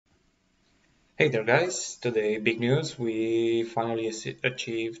Hey there guys, today big news, we finally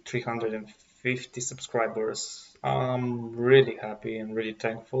achieved 350 subscribers. I'm really happy and really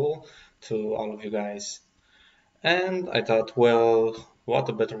thankful to all of you guys. And I thought, well, what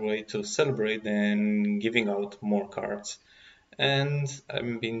a better way to celebrate than giving out more cards. And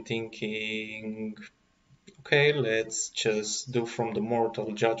I've been thinking, okay, let's just do from the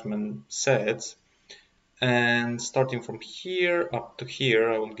Mortal Judgment sets. And starting from here up to here,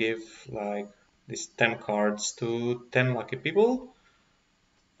 I will give like these 10 cards to 10 lucky people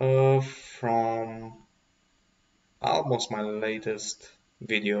from almost my latest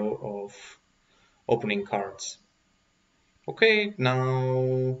video of opening cards. Okay,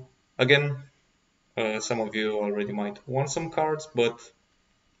 now again, some of you already might want some cards, but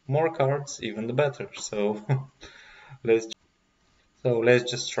more cards, even the better. So let's let's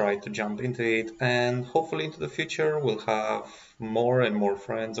just try to jump into it, and hopefully into the future we'll have more and more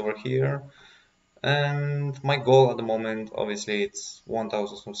friends over here. And my goal at the moment, obviously, it's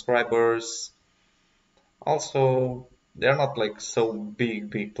 1000 subscribers. Also, they're not like so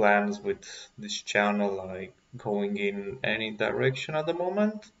big plans with this channel, like going in any direction at the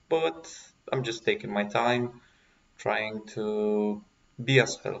moment, but I'm just taking my time, trying to be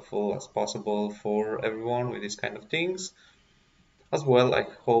as helpful as possible for everyone with these kind of things. As well, I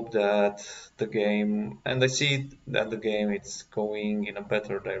hope that the game, and I see that the game it's going in a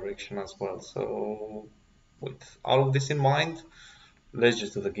better direction as well. So with all of this in mind, let's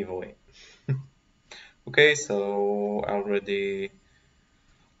just do the giveaway. Okay, so I already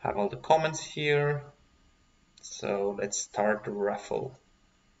have all the comments here. So let's start the raffle.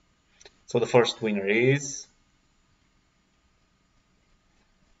 So the first winner is...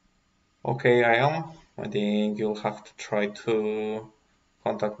 Okay, I am. I think you'll have to try to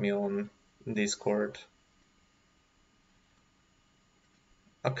contact me on Discord.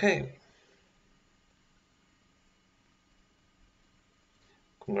 Okay.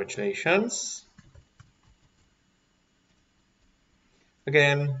 Congratulations.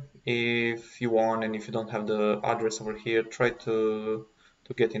 Again, if you want and if you don't have the address over here, try to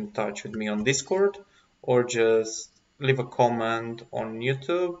get in touch with me on Discord or just leave a comment on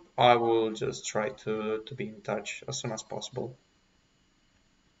YouTube. I will just try to be in touch as soon as possible.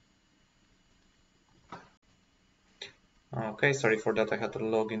 Okay, sorry for that, I had to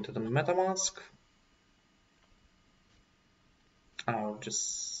log into the MetaMask. I'll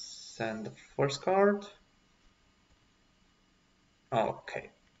just send the first card. Okay,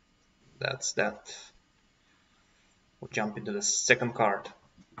 that's that. We'll jump into the second card.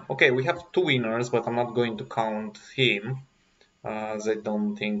 Okay, we have two winners, but I'm not going to count him, as I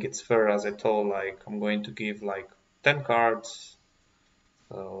don't think it's fair. As I told, like I'm going to give like 10 cards,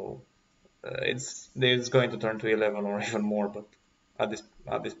 so it's going to turn to 11 or even more. But at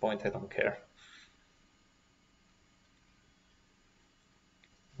this point, I don't care.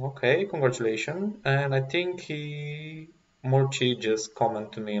 Okay, congratulations. And I think Morchi just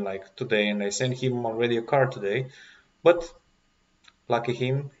commented to me like today, and I sent him already a card today. But lucky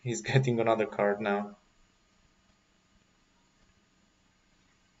him, he's getting another card now.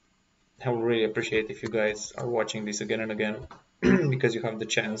 I would really appreciate if you guys are watching this again and again because you have the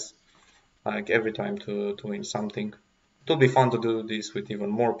chance like every time to win something. It would be fun to do this with even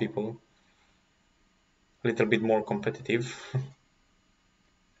more people, a little bit more competitive.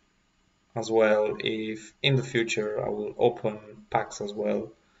 As well, if in the future I will open packs as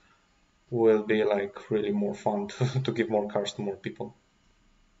well, will be like really more fun to give more cards to more people.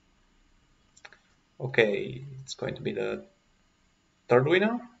 Okay, it's going to be the third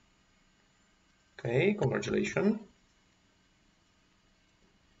winner. Okay, congratulations.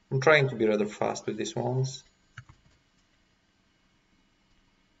 I'm trying to be rather fast with these ones.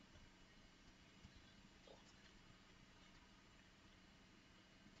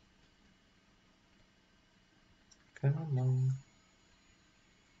 Come on.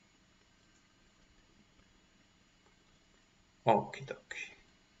 Okie dokie.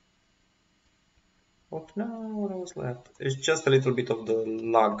 Oh no, what was left? It's just a little bit of the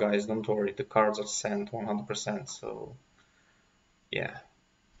lag, guys. Don't worry, the cards are sent 100%. So, yeah.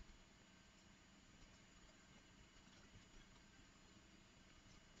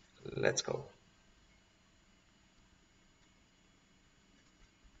 Let's go.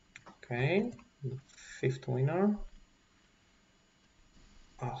 Okay, the fifth winner.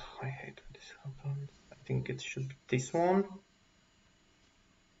 Oh, I hate when this happens. I think it should be this one.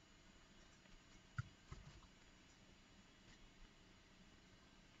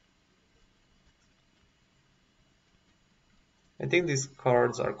 I think these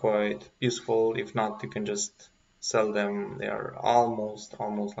cards are quite useful. If not, you can just sell them. They are almost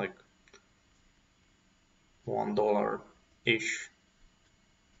like $1 ish.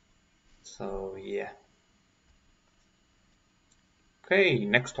 So yeah. Okay,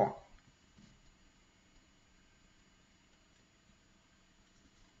 next one.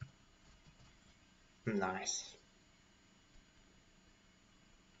 Nice.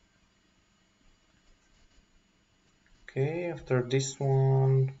 Okay, after this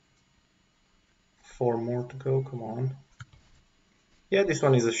one, 4 more to go, come on. Yeah, this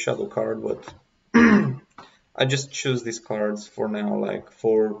one is a shadow card, but I just choose these cards for now, like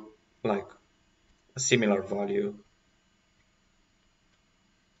for like a similar value.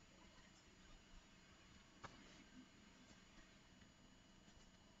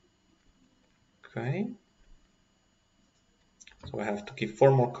 Okay, so I have to give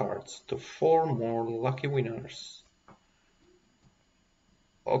 4 more cards to 4 more lucky winners.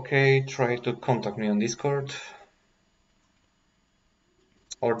 Okay, try to contact me on Discord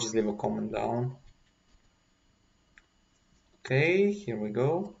or just leave a comment down. Okay, here we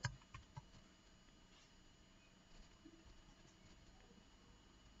go.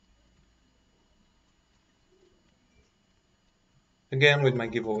 Again, with my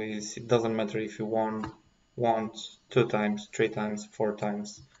giveaways, it doesn't matter if you won once, 2 times, 3 times, 4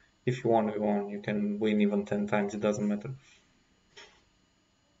 times. If you won, you won. You can win even 10 times, it doesn't matter.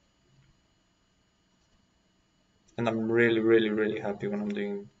 And I'm really happy when I'm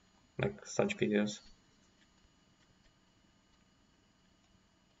doing like such videos.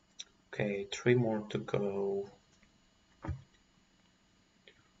 Okay, 3 more to go.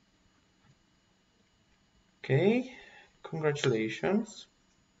 Okay, congratulations.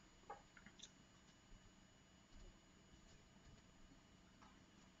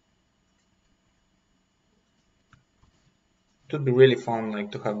 It would be really fun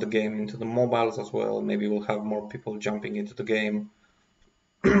like to have the game into the mobiles as well. Maybe we'll have more people jumping into the game.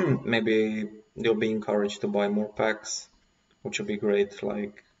 Maybe they'll be encouraged to buy more packs, which would be great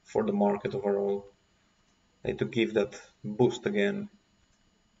like for the market overall. Like, to give that boost again.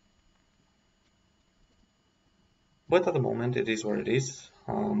 But at the moment it is what it is.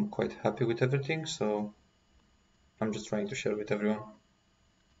 I'm quite happy with everything, so I'm just trying to share with everyone.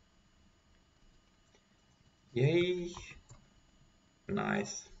 Yay!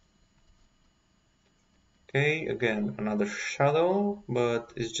 Nice. Okay, again another shadow,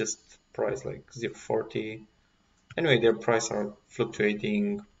 but it's just price like 0.40. Anyway, their prices are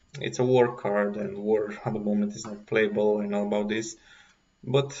fluctuating. It's a war card, and war at the moment is not playable. I know about this,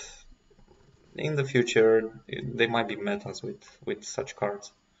 but in the future they might be metas with such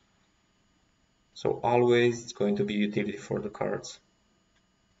cards. So always it's going to be utility for the cards,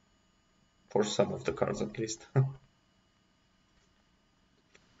 for some of the cards at least.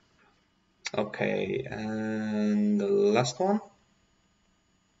 Okay, and the last one.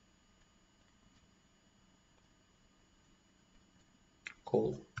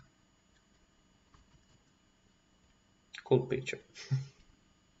 Cool, cool picture.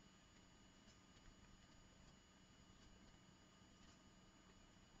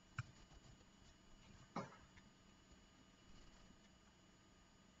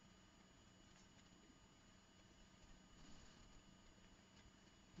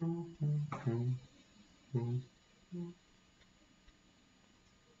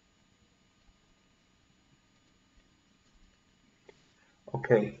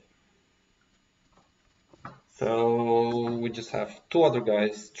 Okay, so we just have 2 other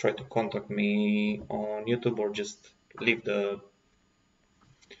guys try to contact me on YouTube, or just leave the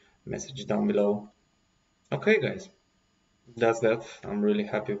message down below. Okay, guys, that's that. I'm really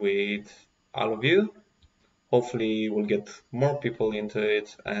happy with all of you. Hopefully, we'll get more people into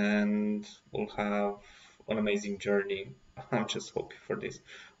it and we'll have an amazing journey. I'm just hoping for this.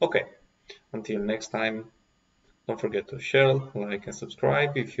 Okay, until next time, don't forget to share, like, and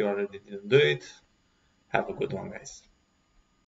subscribe if you already didn't do it. Have a good one, guys.